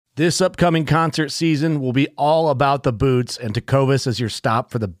This upcoming concert season will be all about the boots, and Tecovas is your stop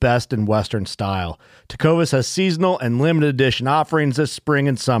for the best in Western style. Tecovas has seasonal and limited edition offerings this spring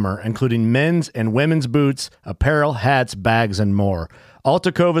and summer, including men's and women's boots, apparel, hats, bags, and more. All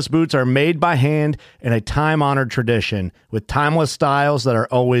Tecovas boots are made by hand in a time-honored tradition with timeless styles that are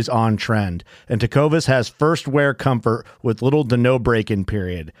always on trend. And Tecovas has first wear comfort with little to no break-in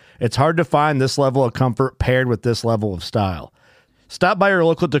period. It's hard to find this level of comfort paired with this level of style. Stop by your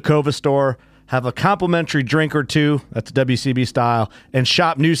local Tecovas store, have a complimentary drink or two, that's WCB style, and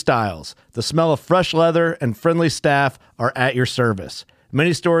shop new styles. The smell of fresh leather and friendly staff are at your service.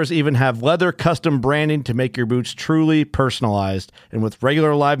 Many stores even have leather custom branding to make your boots truly personalized. And with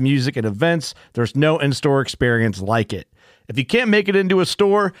regular live music and events, there's no in-store experience like it. If you can't make it into a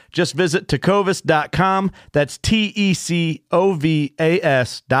store, just visit tecovas.com. That's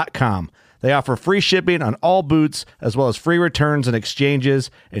TECOVAS.com. They offer free shipping on all boots, as well as free returns and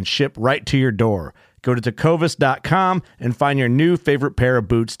exchanges, and ship right to your door. Go to tecovas.com and find your new favorite pair of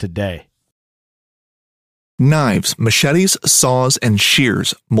boots today. Knives, machetes, saws, and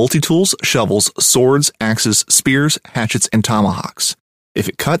shears, multi-tools, shovels, swords, axes, spears, hatchets, and tomahawks. If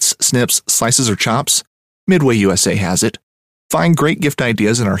it cuts, snips, slices, or chops, Midway USA has it. Find great gift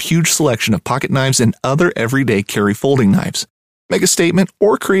ideas in our huge selection of pocket knives and other everyday carry folding knives. Make a statement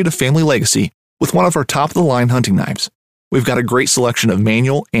or create a family legacy with one of our top-of-the-line hunting knives. We've got a great selection of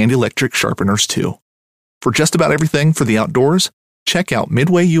manual and electric sharpeners, too. For just about everything for the outdoors, check out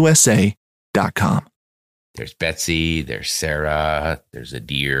MidwayUSA.com. There's Betsy, there's Sarah, there's a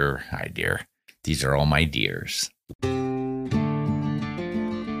deer. Hi, dear. These are all my deers.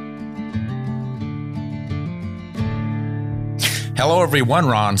 Hello, everyone.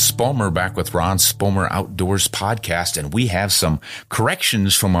 Ron Spomer back with Ron Spomer Outdoors Podcast, and we have some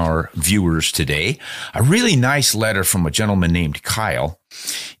corrections from our viewers today. A really nice letter from a gentleman named Kyle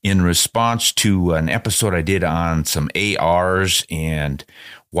in response to an episode I did on some ARs and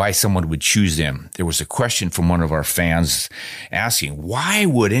why someone would choose them. There was a question from one of our fans asking, why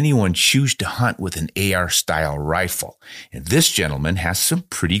would anyone choose to hunt with an AR-style rifle? And this gentleman has some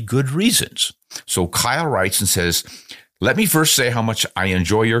pretty good reasons. So Kyle writes and says, let me first say how much I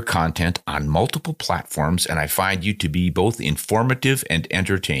enjoy your content on multiple platforms, and I find you to be both informative and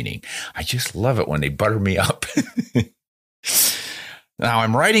entertaining. I just love it when they butter me up. Now,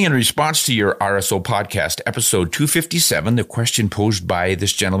 I'm writing in response to your RSO podcast, episode 257, the question posed by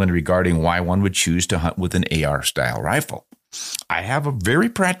this gentleman regarding why one would choose to hunt with an AR-style rifle. I have a very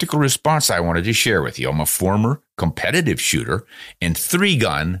practical response I wanted to share with you. I'm a former competitive shooter, and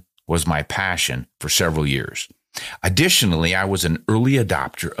 3-gun was my passion for several years. Additionally, I was an early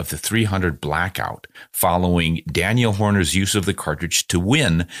adopter of the 300 Blackout, following Daniel Horner's use of the cartridge to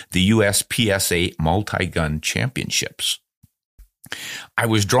win the USPSA Multi-Gun Championships. I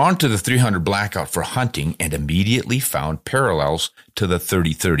was drawn to the 300 Blackout for hunting and immediately found parallels to the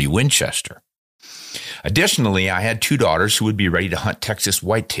 30-30 Winchester. Additionally, I had 2 daughters who would be ready to hunt Texas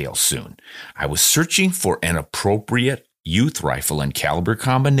whitetails soon. I was searching for an appropriate youth rifle and caliber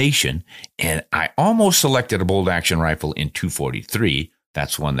combination, and I almost selected a bolt action rifle in 243.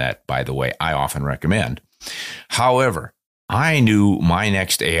 That's one that, by the way, I often recommend. However, I knew my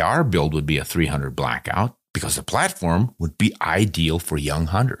next AR build would be a 300 Blackout because the platform would be ideal for young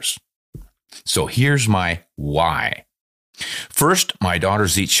hunters. So here's my why. First, my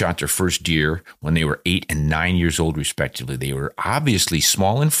daughters each shot their first deer when they were 8 and 9 years old, respectively. They were obviously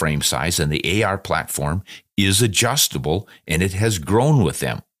small in frame size, and the AR platform is adjustable, and it has grown with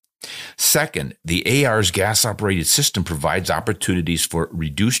them. Second, the AR's gas-operated system provides opportunities for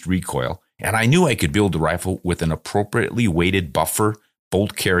reduced recoil, and I knew I could build the rifle with an appropriately weighted buffer,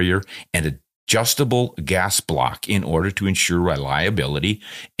 bolt carrier, and adjustable gas block in order to ensure reliability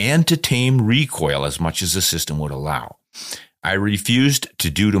and to tame recoil as much as the system would allow. I refused to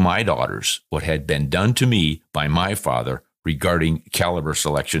do to my daughters what had been done to me by my father regarding caliber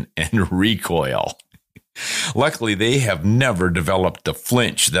selection and recoil. Luckily, they have never developed the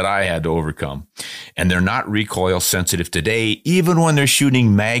flinch that I had to overcome, and they're not recoil sensitive today, even when they're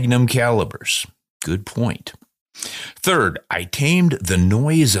shooting Magnum calibers. Good point. Third, I tamed the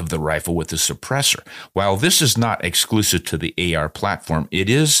noise of the rifle with the suppressor. While this is not exclusive to the AR platform, it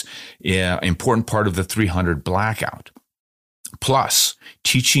is an important part of the 300 Blackout. Plus,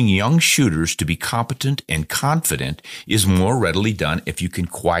 teaching young shooters to be competent and confident is more readily done if you can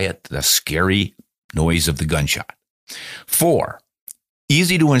quiet the scary noise of the gunshot. 4,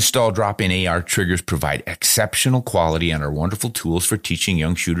 easy to install drop-in AR triggers provide exceptional quality and are wonderful tools for teaching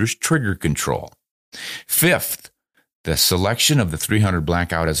young shooters trigger control. 5th, the selection of the 300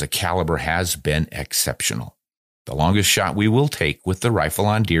 Blackout as a caliber has been exceptional. The longest shot we will take with the rifle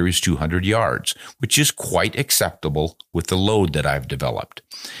on deer is 200 yards, which is quite acceptable with the load that I've developed.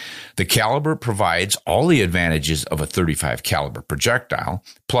 The caliber provides all the advantages of a .35 caliber projectile,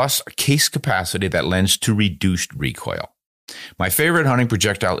 plus a case capacity that lends to reduced recoil. My favorite hunting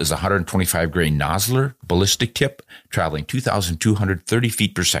projectile is a 125 grain Nosler ballistic tip, traveling 2,230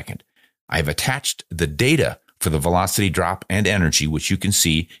 feet per second. I've attached the data for the velocity drop and energy, which you can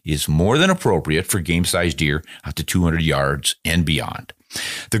see is more than appropriate for game-sized deer out to 200 yards and beyond.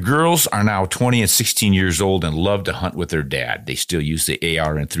 The girls are now 20 and 16 years old and love to hunt with their dad. They still use the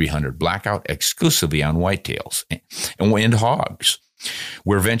AR and 300 Blackout exclusively on whitetails and hogs.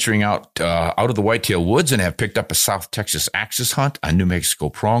 We're venturing out of the whitetail woods and have picked up a South Texas axis hunt, a New Mexico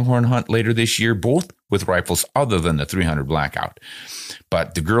pronghorn hunt later this year, both with rifles other than the 300 Blackout.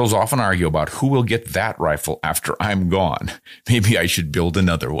 But the girls often argue about who will get that rifle after I'm gone. Maybe I should build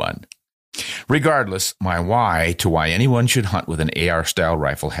another one. Regardless, my why to why anyone should hunt with an AR-style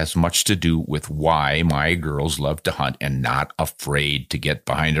rifle has much to do with why my girls love to hunt and not afraid to get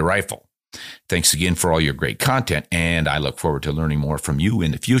behind a rifle. Thanks again for all your great content, and I look forward to learning more from you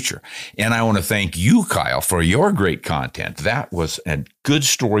in the future. And I want to thank you, Kyle, for your great content. That was a good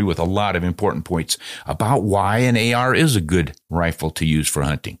story with a lot of important points about why an AR is a good rifle to use for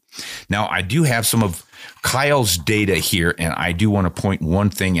hunting. Now, I do have some of Kyle's data here, and I do want to point one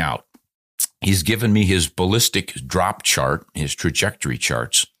thing out. He's given me his ballistic drop chart, his trajectory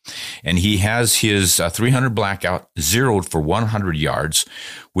charts, and he has his 300 Blackout zeroed for 100 yards,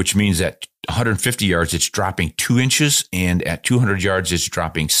 which means at 150 yards, it's dropping 2 inches, and at 200 yards, it's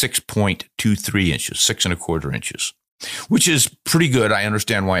dropping 6.23 inches, 6.25 inches, which is pretty good. I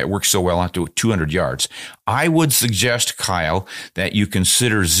understand why it works so well out to 200 yards. I would suggest, Kyle, that you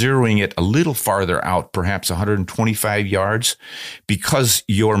consider zeroing it a little farther out, perhaps 125 yards, because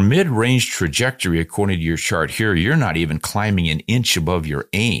your mid-range trajectory, according to your chart here, you're not even climbing an inch above your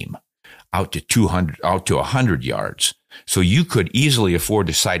aim out to 100 yards. So you could easily afford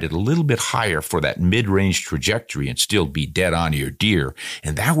to sight it a little bit higher for that mid-range trajectory and still be dead on your deer.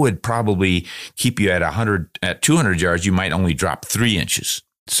 And that would probably keep you at 200 yards. You might only drop 3 inches.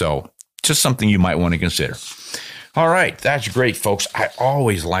 So just something you might want to consider. All right. That's great, folks. I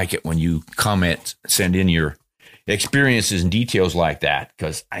always like it when you comment, send in your experiences and details like that,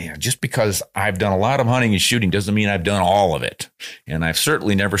 because just because I've done a lot of hunting and shooting doesn't mean I've done all of it. And I've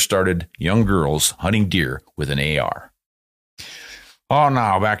certainly never started young girls hunting deer with an AR. Oh,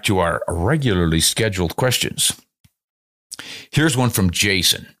 now back to our regularly scheduled questions. Here's one from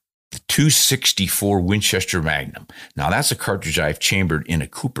Jason, the 264 Winchester Magnum. Now, that's a cartridge I've chambered in a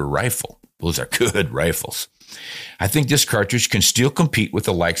Cooper rifle. Those are good rifles. I think this cartridge can still compete with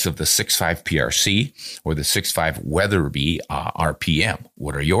the likes of the 6.5 PRC or the 6.5 Weatherby RPM.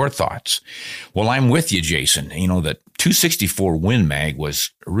 What are your thoughts? Well, I'm with you, Jason. You know, the 264 Win Mag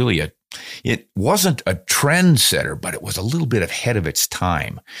was really it wasn't a trendsetter, but it was a little bit ahead of its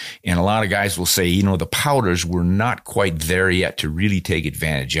time. And a lot of guys will say, you know, the powders were not quite there yet to really take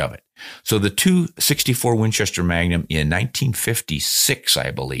advantage of it. So the 264 Winchester Magnum in 1956,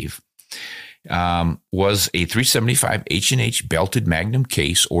 I believe, was a 375 H&H belted Magnum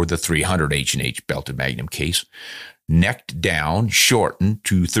case, or the 300 H&H belted Magnum case, necked down, shortened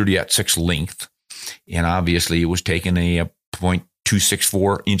to 30-06 length. And obviously it was taking a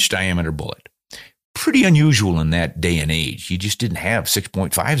 .264 inch diameter bullet. Pretty unusual in that day and age. You just didn't have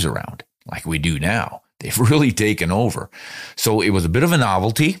 6.5s around like we do now. They've really taken over. So it was a bit of a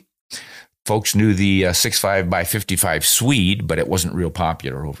novelty. Folks knew the 6.5 by 55 Swede, but it wasn't real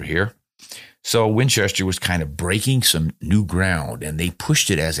popular over here. So Winchester was kind of breaking some new ground, and they pushed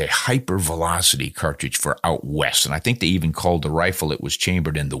it as a hyper-velocity cartridge for out west. And I think they even called the rifle it was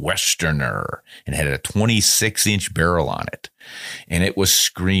chambered in the Westerner, and had a 26-inch barrel on it. And it was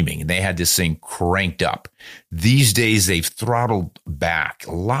screaming. They had this thing cranked up. These days, they've throttled back.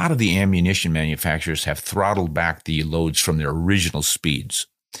 A lot of the ammunition manufacturers have throttled back the loads from their original speeds.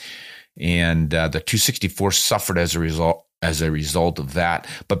 And the 264 suffered as a result of that.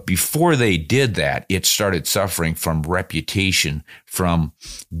 But before they did that, it started suffering from reputation from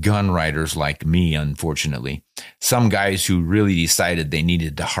gun writers like me, unfortunately. Some guys who really decided they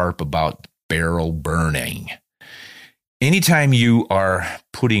needed to harp about barrel burning. Anytime you are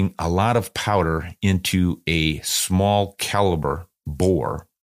putting a lot of powder into a small caliber bore,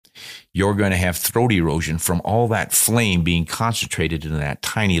 you're going to have throat erosion from all that flame being concentrated in that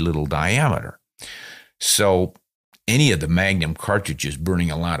tiny little diameter. So any of the Magnum cartridges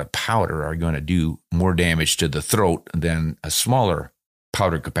burning a lot of powder are going to do more damage to the throat than a smaller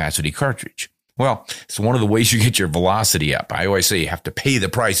powder capacity cartridge. Well, it's one of the ways you get your velocity up. I always say you have to pay the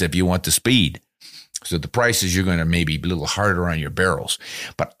price if you want the speed. So the prices, you're going to maybe be a little harder on your barrels.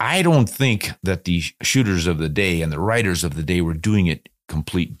 But I don't think that the shooters of the day and the writers of the day were doing it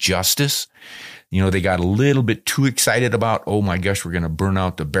complete justice. You know, they got a little bit too excited about, oh my gosh, we're going to burn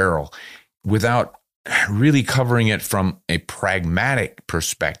out the barrel, without really covering it from a pragmatic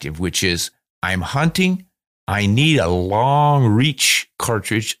perspective, which is, I'm hunting, I need a long reach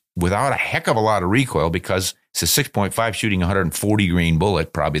cartridge without a heck of a lot of recoil, because it's a 6.5 shooting 140 grain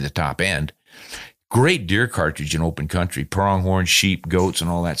bullet, probably the top end. Great deer cartridge in open country, pronghorn, sheep, goats, and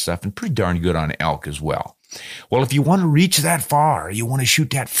all that stuff, and pretty darn good on elk as well. Well, if you want to reach that far, you want to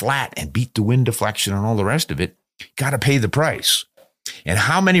shoot that flat and beat the wind deflection and all the rest of it, got to pay the price. And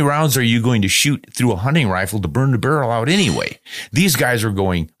how many rounds are you going to shoot through a hunting rifle to burn the barrel out anyway? These guys are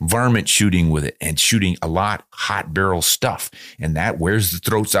going varmint shooting with it and shooting a lot hot barrel stuff, and that wears the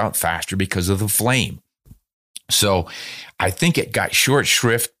throats out faster because of the flame. So I think it got short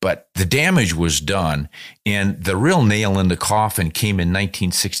shrift, but the damage was done. And the real nail in the coffin came in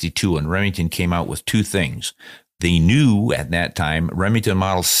 1962, and Remington came out with two things. They knew at that time Remington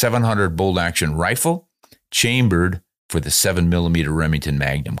Model 700 bolt action rifle, chambered for the 7mm Remington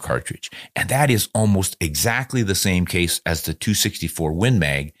Magnum cartridge. And that is almost exactly the same case as the 264 Win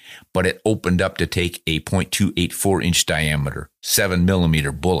Mag, but it opened up to take a .284 inch diameter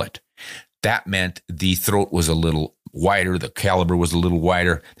 7mm bullet. That meant the throat was a little wider, the caliber was a little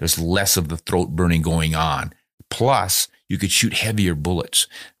wider, there's less of the throat burning going on. Plus, you could shoot heavier bullets.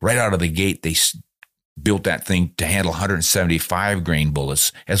 Right out of the gate, they built that thing to handle 175 grain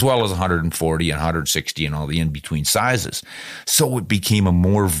bullets, as well as 140 and 160 and all the in-between sizes. So it became a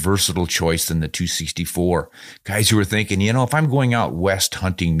more versatile choice than the 264. Guys who were thinking, you know, if I'm going out west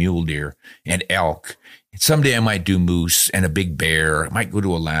hunting mule deer and elk, someday I might do moose and a big bear, I might go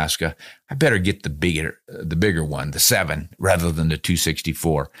to Alaska, I better get the bigger one, the 7, rather than the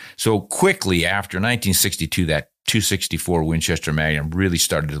 264. So quickly after 1962, that 264 Winchester Magnum really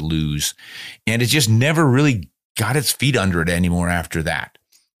started to lose, and it just never really got its feet under it anymore after that.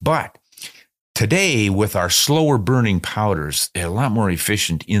 But today, with our slower burning powders, a lot more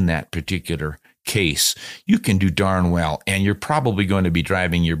efficient in that particular case, you can do darn well, and you're probably going to be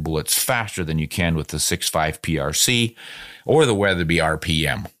driving your bullets faster than you can with the 6.5 PRC or the Weatherby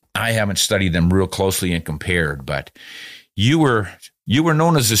RPM. I haven't studied them real closely and compared, but you were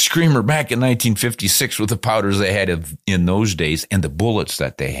known as a screamer back in 1956 with the powders they had in those days and the bullets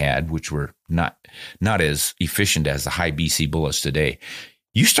that they had, which were not as efficient as the high BC bullets today.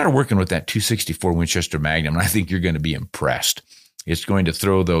 You start working with that 264 Winchester Magnum, and I think you're going to be impressed. It's going to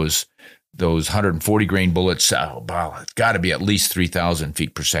throw those 140 grain bullets, it's got to be at least 3,000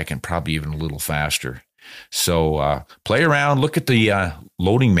 feet per second, probably even a little faster. So play around, look at the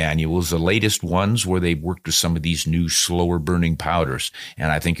loading manuals, the latest ones where they worked with some of these new slower burning powders.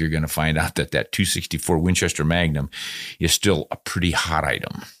 And I think you're going to find out that 264 Winchester Magnum is still a pretty hot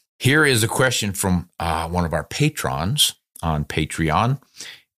item. Here is a question from one of our patrons on Patreon.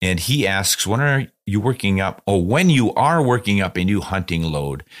 And he asks, when you are working up a new hunting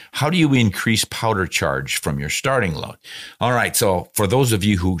load, how do you increase powder charge from your starting load? All right, so for those of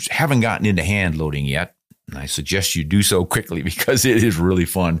you who haven't gotten into hand loading yet, and I suggest you do so quickly because it is really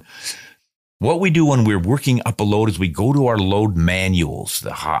fun. What we do when we're working up a load is we go to our load manuals, the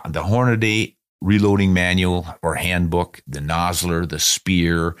Hornady reloading manual or handbook, the Nosler, the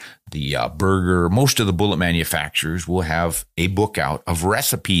Speer, the Berger. Most of the bullet manufacturers will have a book out of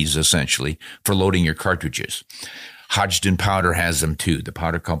recipes, essentially, for loading your cartridges. Hodgdon Powder has them too. The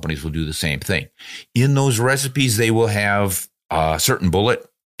powder companies will do the same thing. In those recipes, they will have a certain bullet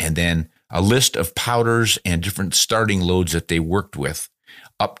and then a list of powders and different starting loads that they worked with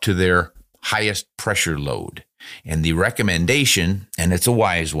up to their highest pressure load. And the recommendation, and it's a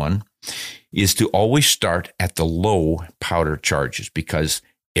wise one, is to always start at the low powder charges, because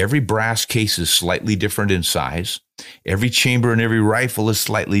every brass case is slightly different in size. Every chamber and every rifle is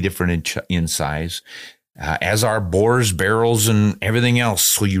slightly different in size, as are bores, barrels, and everything else.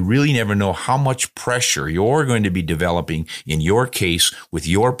 So you really never know how much pressure you're going to be developing in your case with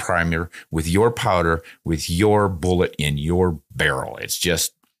your primer, with your powder, with your bullet in your barrel. It's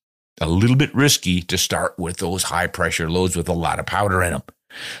just a little bit risky to start with those high pressure loads with a lot of powder in them.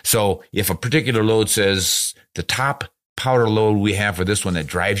 So if a particular load says the top powder load we have for this one that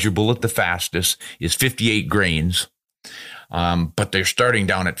drives your bullet the fastest is 58 grains, but they're starting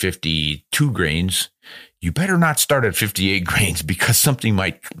down at 52 grains, you better not start at 58 grains because something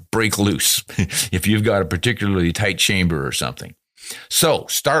might break loose if you've got a particularly tight chamber or something. So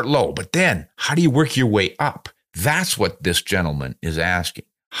start low, but then how do you work your way up? That's what this gentleman is asking.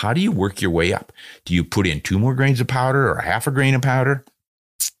 How do you work your way up? Do you put in 2 more grains of powder or half a grain of powder?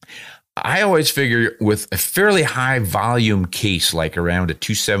 I always figure with a fairly high volume case, like around a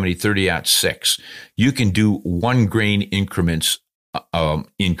 270 30-06, you can do 1 grain increments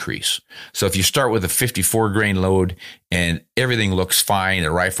increase. So if you start with a 54 grain load and everything looks fine,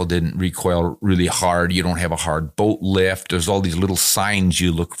 the rifle didn't recoil really hard, you don't have a hard bolt lift, there's all these little signs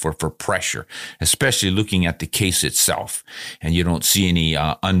you look for pressure, especially looking at the case itself. And you don't see any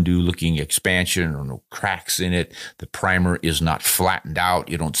undue looking expansion or no cracks in it. The primer is not flattened out.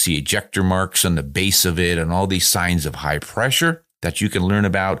 You don't see ejector marks on the base of it and all these signs of high pressure that you can learn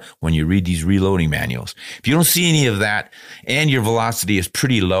about when you read these reloading manuals. If you don't see any of that and your velocity is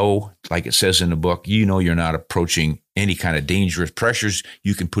pretty low, like it says in the book, you know you're not approaching any kind of dangerous pressures.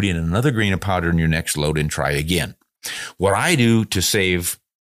 You can put in another grain of powder in your next load and try again. What I do to save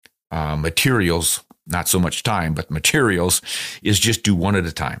materials, not so much time, but materials, is just do one at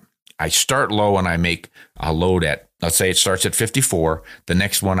a time. I start low and I make a load at, let's say it starts at 54. The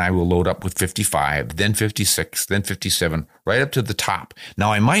next one I will load up with 55, then 56, then 57, right up to the top.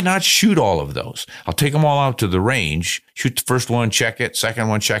 Now, I might not shoot all of those. I'll take them all out to the range, shoot the first one, check it, second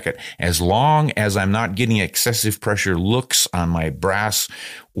one, check it. As long as I'm not getting excessive pressure looks on my brass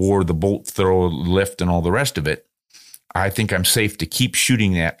or the bolt throw, lift, and all the rest of it, I think I'm safe to keep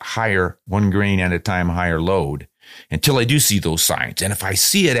shooting that higher, 1 grain at a time, higher load until I do see those signs. And if I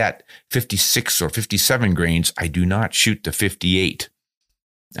see it at 56 or 57 grains, I do not shoot the 58.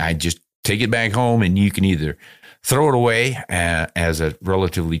 I just take it back home, and you can either throw it away as a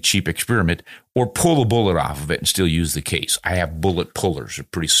relatively cheap experiment or pull a bullet off of it and still use the case. I have bullet pullers. They're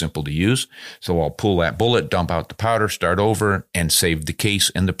pretty simple to use. So I'll pull that bullet, dump out the powder, start over, and save the case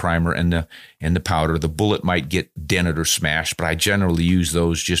and the primer and the powder. The bullet might get dented or smashed, but I generally use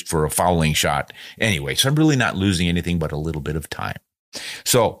those just for a fouling shot anyway. So I'm really not losing anything but a little bit of time.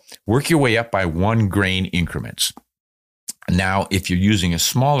 So work your way up by 1 grain increments. Now, if you're using a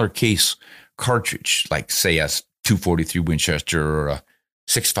smaller case cartridge, like say a 243 Winchester or a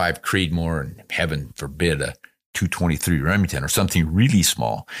 6.5 Creedmoor, and heaven forbid a 223 Remington or something really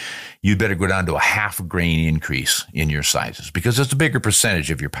small, you better go down to a 0.5 grain increase in your sizes because it's a bigger percentage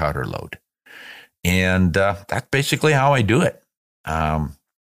of your powder load. And that's basically how I do it.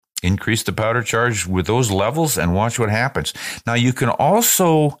 Increase the powder charge with those levels and watch what happens. Now, you can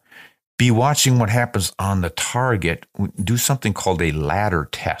also be watching what happens on the target. Do something called a ladder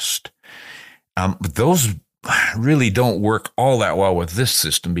test. Those really don't work all that well with this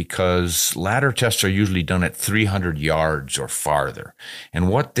system because ladder tests are usually done at 300 yards or farther. And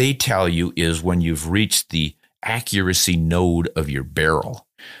what they tell you is when you've reached the accuracy node of your barrel.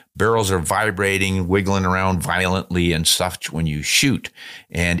 Barrels are vibrating, wiggling around violently and such when you shoot.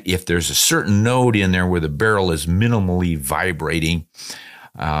 And if there's a certain node in there where the barrel is minimally vibrating,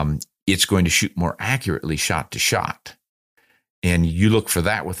 it's going to shoot more accurately shot to shot. And you look for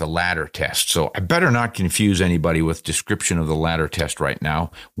that with a ladder test. So I better not confuse anybody with description of the ladder test right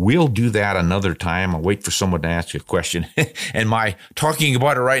now. We'll do that another time. I'll wait for someone to ask a question. And my talking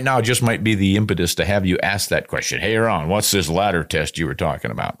about it right now just might be the impetus to have you ask that question. Hey, Ron, what's this ladder test you were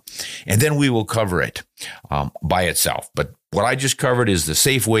talking about? And then we will cover it by itself. But what I just covered is the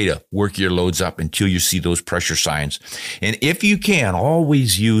safe way to work your loads up until you see those pressure signs. And if you can,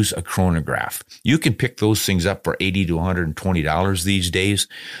 always use a chronograph. You can pick those things up for $80 to $120 these days.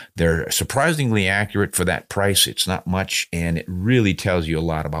 They're surprisingly accurate for that price. It's not much, and it really tells you a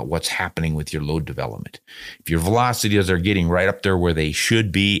lot about what's happening with your load development. If your velocities are getting right up there where they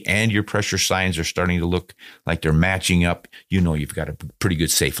should be and your pressure signs are starting to look like they're matching up, you know you've got a pretty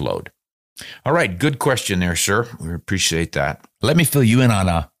good safe load. All right, good question there, sir. We appreciate that. Let me fill you in on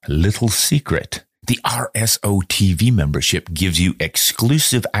a little secret. The RSO TV membership gives you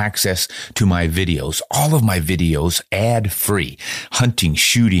exclusive access to my videos, all of my videos ad-free, hunting,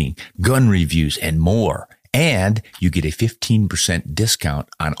 shooting, gun reviews, and more. And you get a 15% discount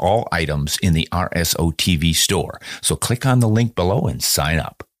on all items in the RSO TV store. So click on the link below and sign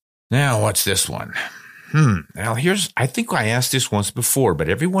up. Now, what's this one? Now I think I asked this once before, but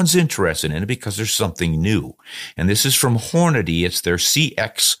everyone's interested in it because there's something new. And this is from Hornady. It's their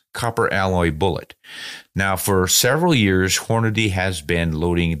CX copper alloy bullet. Now, for several years, Hornady has been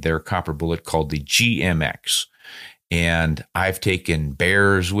loading their copper bullet called the GMX. And I've taken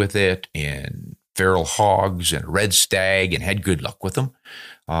bears with it and feral hogs and red stag and had good luck with them.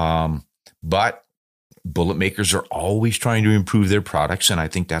 But bullet makers are always trying to improve their products, and I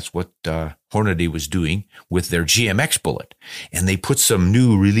think that's what Hornady was doing with their GMX bullet. And they put some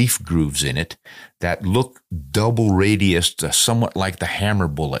new relief grooves in it that look double radiused, somewhat like the Hammer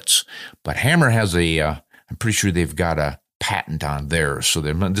bullets. But Hammer has I'm pretty sure they've got a patent on theirs, so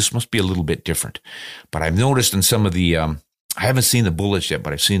this must be a little bit different. But I've noticed in some of the I haven't seen the bullets yet,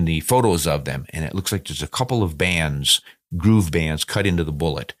 but I've seen the photos of them, and it looks like there's a couple of bands, groove bands, cut into the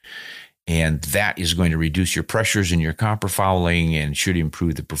bullet. And that is going to reduce your pressures and your copper fouling and should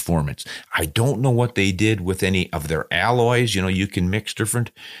improve the performance. I don't know what they did with any of their alloys. You know, you can mix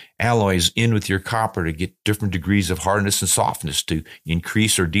different alloys in with your copper to get different degrees of hardness and softness to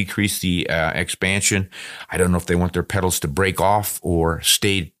increase or decrease the expansion. I don't know if they want their petals to break off or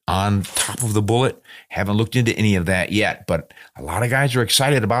stay on top of the bullet. Haven't looked into any of that yet, but a lot of guys are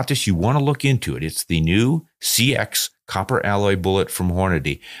excited about this. You want to look into it. It's the new CX copper alloy bullet from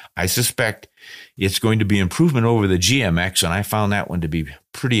Hornady. I suspect it's going to be improvement over the GMX, and I found that one to be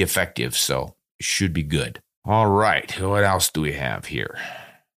pretty effective, so it should be good. All right, what else do we have here?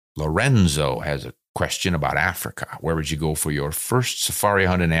 Lorenzo has a question about Africa. Where would you go for your first safari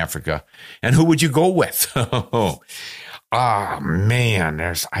hunt in Africa, and who would you go with?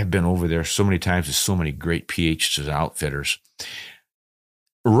 Man, I've been over there so many times with so many great PHs and outfitters.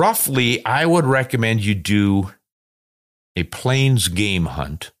 Roughly, I would recommend you do a plains game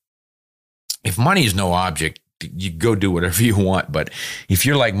hunt. If money is no object, you go do whatever you want. But if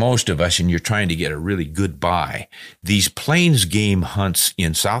you're like most of us and you're trying to get a really good buy, these plains game hunts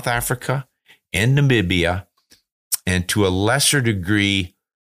in South Africa and Namibia, and to a lesser degree,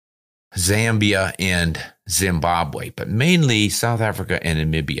 Zambia and Zimbabwe, but mainly South Africa and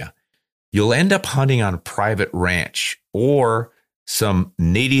Namibia, you'll end up hunting on a private ranch or some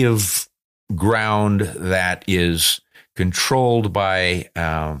native ground that is controlled by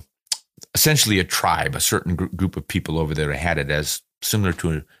essentially a tribe, a certain group of people over there had it as similar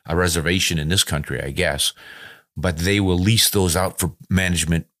to a reservation in this country, I guess. But they will lease those out for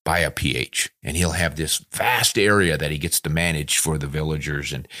management by a PH. And he'll have this vast area that he gets to manage for the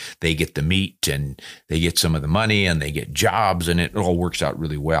villagers. And they get the meat and they get some of the money and they get jobs. And it all works out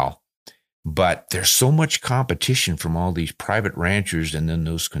really well. But there's so much competition from all these private ranchers and then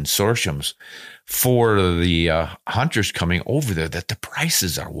those consortiums for the hunters coming over there that the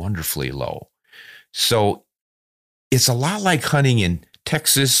prices are wonderfully low. So it's a lot like hunting in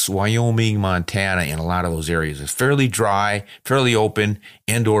Texas, Wyoming, Montana, and a lot of those areas. It's fairly dry, fairly open,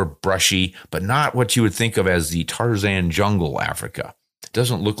 and or brushy, but not what you would think of as the Tarzan jungle Africa. It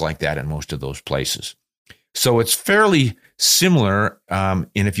doesn't look like that in most of those places. So it's fairly similar, and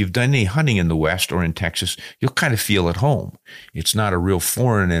if you've done any hunting in the West or in Texas, you'll kind of feel at home. It's not a real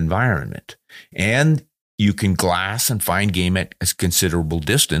foreign environment. And you can glass and find game at a considerable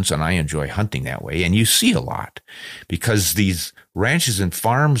distance, and I enjoy hunting that way. And you see a lot because these ranches and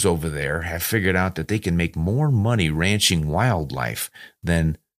farms over there have figured out that they can make more money ranching wildlife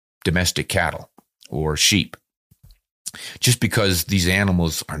than domestic cattle or sheep. Just because these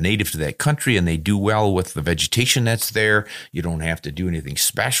animals are native to that country and they do well with the vegetation that's there, you don't have to do anything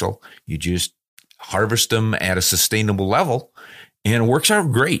special. You just harvest them at a sustainable level and it works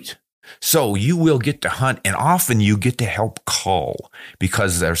out great. So you will get to hunt, and often you get to help cull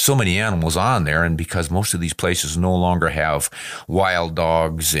because there's so many animals on there, and because most of these places no longer have wild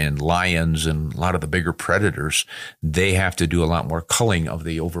dogs and lions and a lot of the bigger predators, they have to do a lot more culling of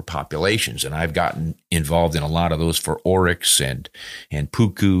the overpopulations. And I've gotten involved in a lot of those for oryx and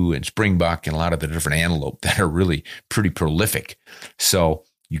puku and springbuck and a lot of the different antelope that are really pretty prolific. So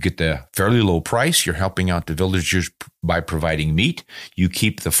you get the fairly low price. You're helping out the villagers by providing meat. You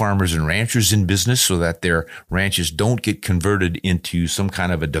keep the farmers and ranchers in business so that their ranches don't get converted into some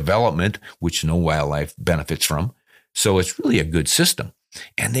kind of a development, which no wildlife benefits from. So it's really a good system.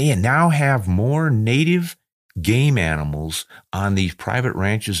 And they now have more native game animals on these private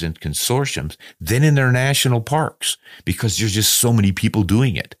ranches and consortiums than in their national parks because there's just so many people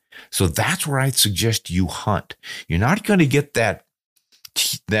doing it. So that's where I'd suggest you hunt. You're not going to get that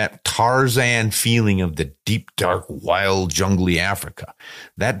Tarzan feeling of the deep, dark, wild, jungly Africa.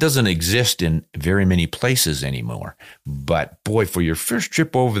 That doesn't exist in very many places anymore. But boy, for your first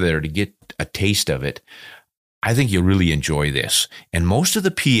trip over there to get a taste of it, I think you'll really enjoy this. And most of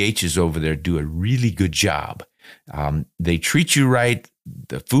the PHs over there do a really good job. They treat you right.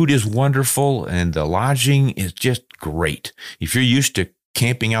 The food is wonderful and the lodging is just great. If you're used to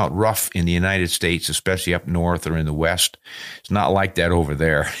camping out rough in the United States, especially up north or in the West, it's not like that over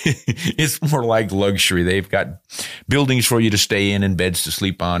there. It's more like luxury. They've got buildings for you to stay in and beds to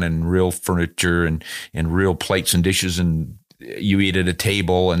sleep on and real furniture and real plates and dishes. And you eat at a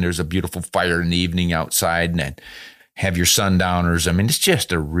table and there's a beautiful fire in the evening outside and have your sundowners. I mean, it's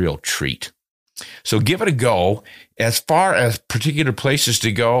just a real treat. So give it a go. As far as particular places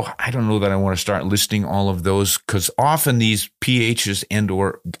to go, I don't know that I want to start listing all of those because often these PHs and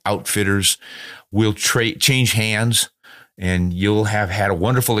or outfitters will change hands and you'll have had a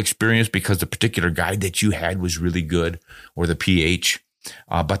wonderful experience because the particular guide that you had was really good, or the pH.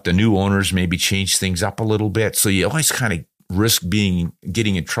 But the new owners maybe change things up a little bit. So you always kind of risk getting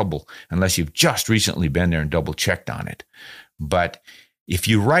in trouble unless you've just recently been there and double checked on it. But if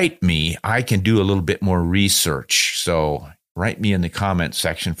you write me, I can do a little bit more research. So write me in the comment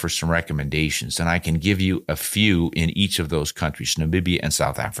section for some recommendations, and I can give you a few in each of those countries, Namibia and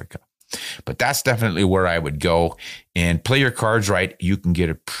South Africa. But that's definitely where I would go. And play your cards right. You can get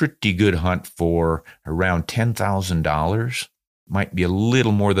a pretty good hunt for around $10,000. Might be a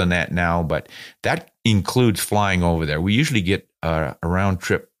little more than that now, but that includes flying over there. We usually get a round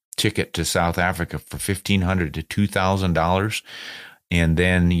trip ticket to South Africa for $1,500 to $2,000. And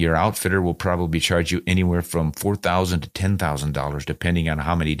then your outfitter will probably charge you anywhere from $4,000 to $10,000, depending on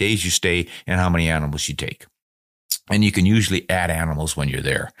how many days you stay and how many animals you take. And you can usually add animals when you're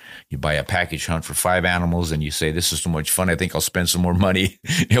there. You buy a package hunt for 5 animals and you say, this is so much fun, I think I'll spend some more money.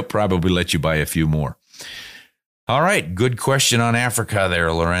 He'll probably let you buy a few more. All right, good question on Africa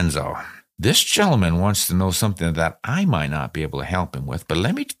there, Lorenzo. This gentleman wants to know something that I might not be able to help him with, but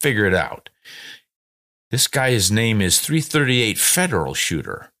let me figure it out. This guy, his name is 338 Federal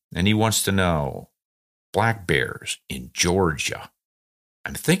Shooter, and he wants to know black bears in Georgia.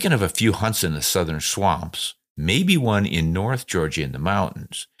 I'm thinking of a few hunts in the southern swamps, maybe one in North Georgia in the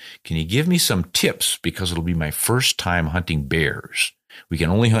mountains. Can you give me some tips, because it'll be my first time hunting bears? We can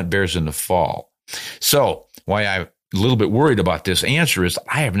only hunt bears in the fall. So why I'm a little bit worried about this answer is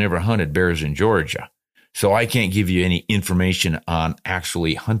I have never hunted bears in Georgia. So I can't give you any information on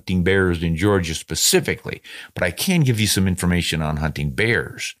actually hunting bears in Georgia specifically, but I can give you some information on hunting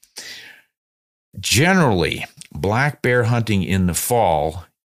bears. Generally, black bear hunting in the fall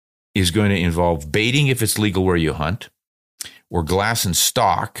is going to involve baiting if it's legal where you hunt, or glass and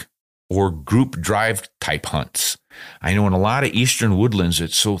stock, or group drive type hunts. I know in a lot of eastern woodlands,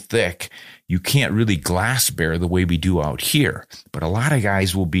 it's so thick, you can't really glass bear the way we do out here. But a lot of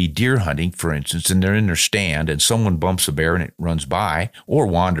guys will be deer hunting, for instance, and they're in their stand and someone bumps a bear and it runs by or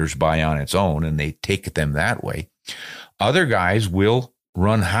wanders by on its own and they take them that way. Other guys will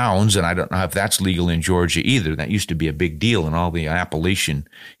run hounds, and I don't know if that's legal in Georgia either. That used to be a big deal in all the Appalachian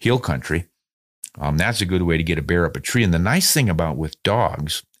hill country. That's a good way to get a bear up a tree. And the nice thing about with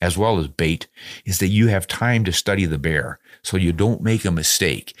dogs, as well as bait, is that you have time to study the bear, so you don't make a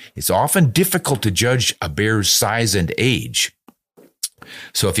mistake. It's often difficult to judge a bear's size and age.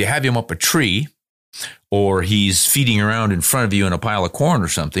 So if you have him up a tree, or he's feeding around in front of you in a pile of corn or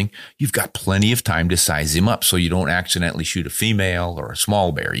something, you've got plenty of time to size him up so you don't accidentally shoot a female or a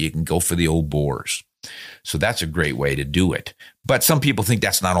small bear. You can go for the old boars. So that's a great way to do it. But some people think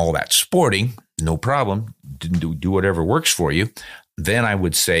that's not all that sporting. No problem. Do whatever works for you. Then I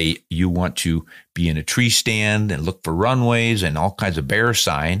would say you want to be in a tree stand and look for runways and all kinds of bear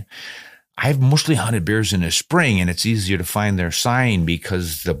sign. I've mostly hunted bears in the spring, and it's easier to find their sign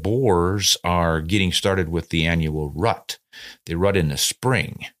because the boars are getting started with the annual rut. They rut in the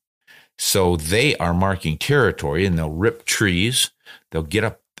spring. So they are marking territory, and they'll rip trees. They'll get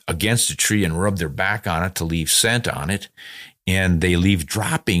up against a tree and rub their back on it to leave scent on it. And they leave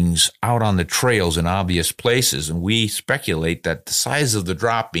droppings out on the trails in obvious places. And we speculate that the size of the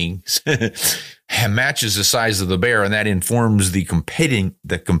droppings matches the size of the bear, and that informs the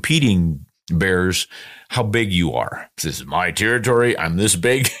competing bears how big you are. This is my territory. I'm this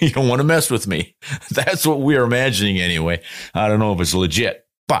big. You don't want to mess with me. That's what we're imagining anyway. I don't know if it's legit,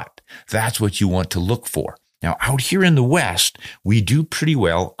 but that's what you want to look for. Now, out here in the West, we do pretty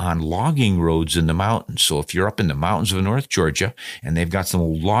well on logging roads in the mountains. So if you're up in the mountains of North Georgia and they've got some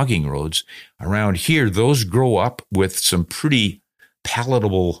old logging roads around here, those grow up with some pretty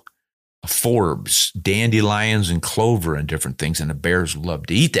palatable forbs, dandelions and clover and different things. And the bears love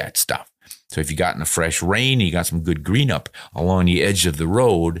to eat that stuff. So if you got in a fresh rain, you got some good green up along the edge of the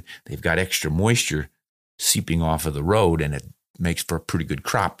road, they've got extra moisture seeping off of the road, and it makes for a pretty good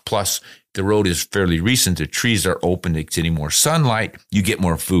crop. Plus, the road is fairly recent. The trees are open. It's getting more sunlight. You get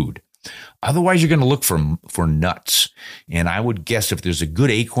more food. Otherwise, you're going to look for nuts. And I would guess if there's a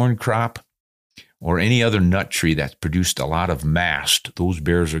good acorn crop or any other nut tree that's produced a lot of mast, those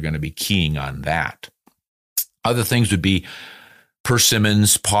bears are going to be keying on that. Other things would be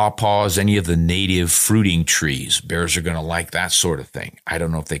persimmons, pawpaws, any of the native fruiting trees. Bears are going to like that sort of thing. I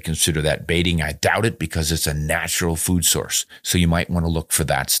don't know if they consider that baiting. I doubt it because it's a natural food source. So you might want to look for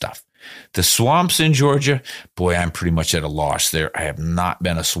that stuff. The swamps in Georgia, boy, I'm pretty much at a loss there. I have not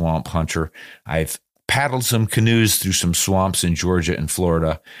been a swamp hunter. I've paddled some canoes through some swamps in Georgia and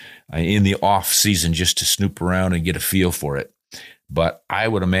Florida in the off season just to snoop around and get a feel for it. but I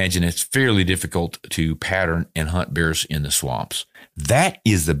would imagine it's fairly difficult to pattern and hunt bears in the swamps. That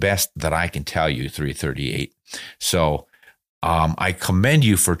is the best that I can tell you, 338. So I commend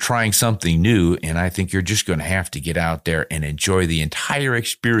you for trying something new, and I think you're just going to have to get out there and enjoy the entire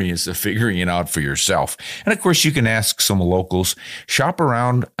experience of figuring it out for yourself. And of course, you can ask some locals, shop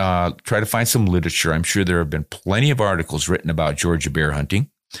around, try to find some literature. I'm sure there have been plenty of articles written about Georgia bear hunting,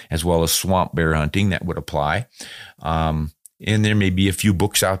 as well as swamp bear hunting that would apply. And there may be a few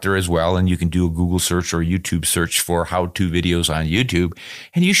books out there as well, and you can do a Google search or YouTube search for how-to videos on YouTube,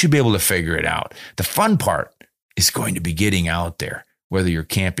 and you should be able to figure it out. The fun part is going to be getting out there. Whether you're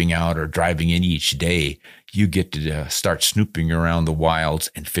camping out or driving in each day, you get to start snooping around the wilds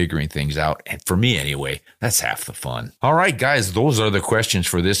and figuring things out. And for me anyway, that's half the fun. All right, guys, those are the questions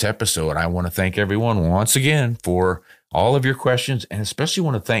for this episode. I want to thank everyone once again for all of your questions, and especially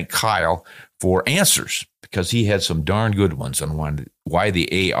want to thank Kyle for answers, because he had some darn good ones on why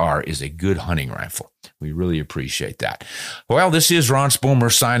the AR is a good hunting rifle. We really appreciate that. Well, this is Ron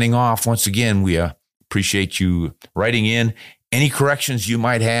Spomer signing off. Once again, we appreciate you writing in. Any corrections you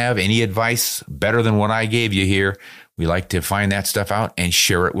might have, any advice better than what I gave you here, we like to find that stuff out and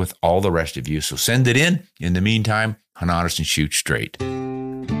share it with all the rest of you. So send it in. In the meantime, hunt honest and shoot straight.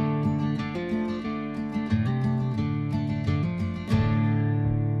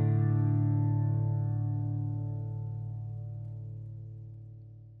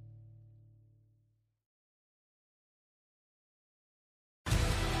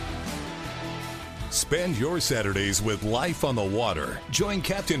 Spend your Saturdays with life on the water. Join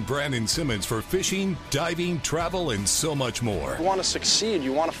Captain Brandon Simmons for fishing, diving, travel, and so much more. You want to succeed,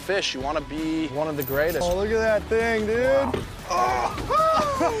 you want to fish, you want to be one of the greatest. Oh, look at that thing, dude. Wow.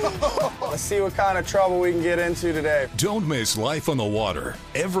 Oh. Let's see what kind of trouble we can get into today. Don't miss Life on the Water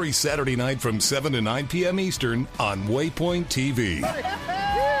every Saturday night from 7 to 9 p.m. Eastern on Waypoint TV.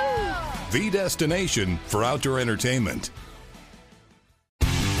 The destination for outdoor entertainment.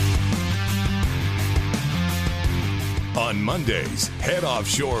 On Mondays, head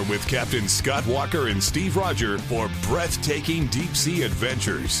offshore with Captain Scott Walker and Steve Roger for breathtaking deep-sea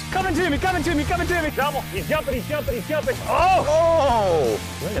adventures. Coming to me, coming to me, coming to me. Double. He's jumping, he's jumping, he's jumping. Oh!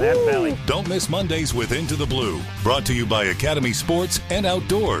 Look at that belly. Don't miss Mondays with Into the Blue. Brought to you by Academy Sports and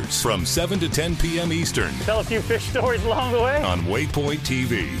Outdoors from 7 to 10 p.m. Eastern. Tell a few fish stories along the way. On Waypoint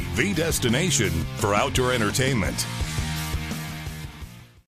TV, the destination for outdoor entertainment.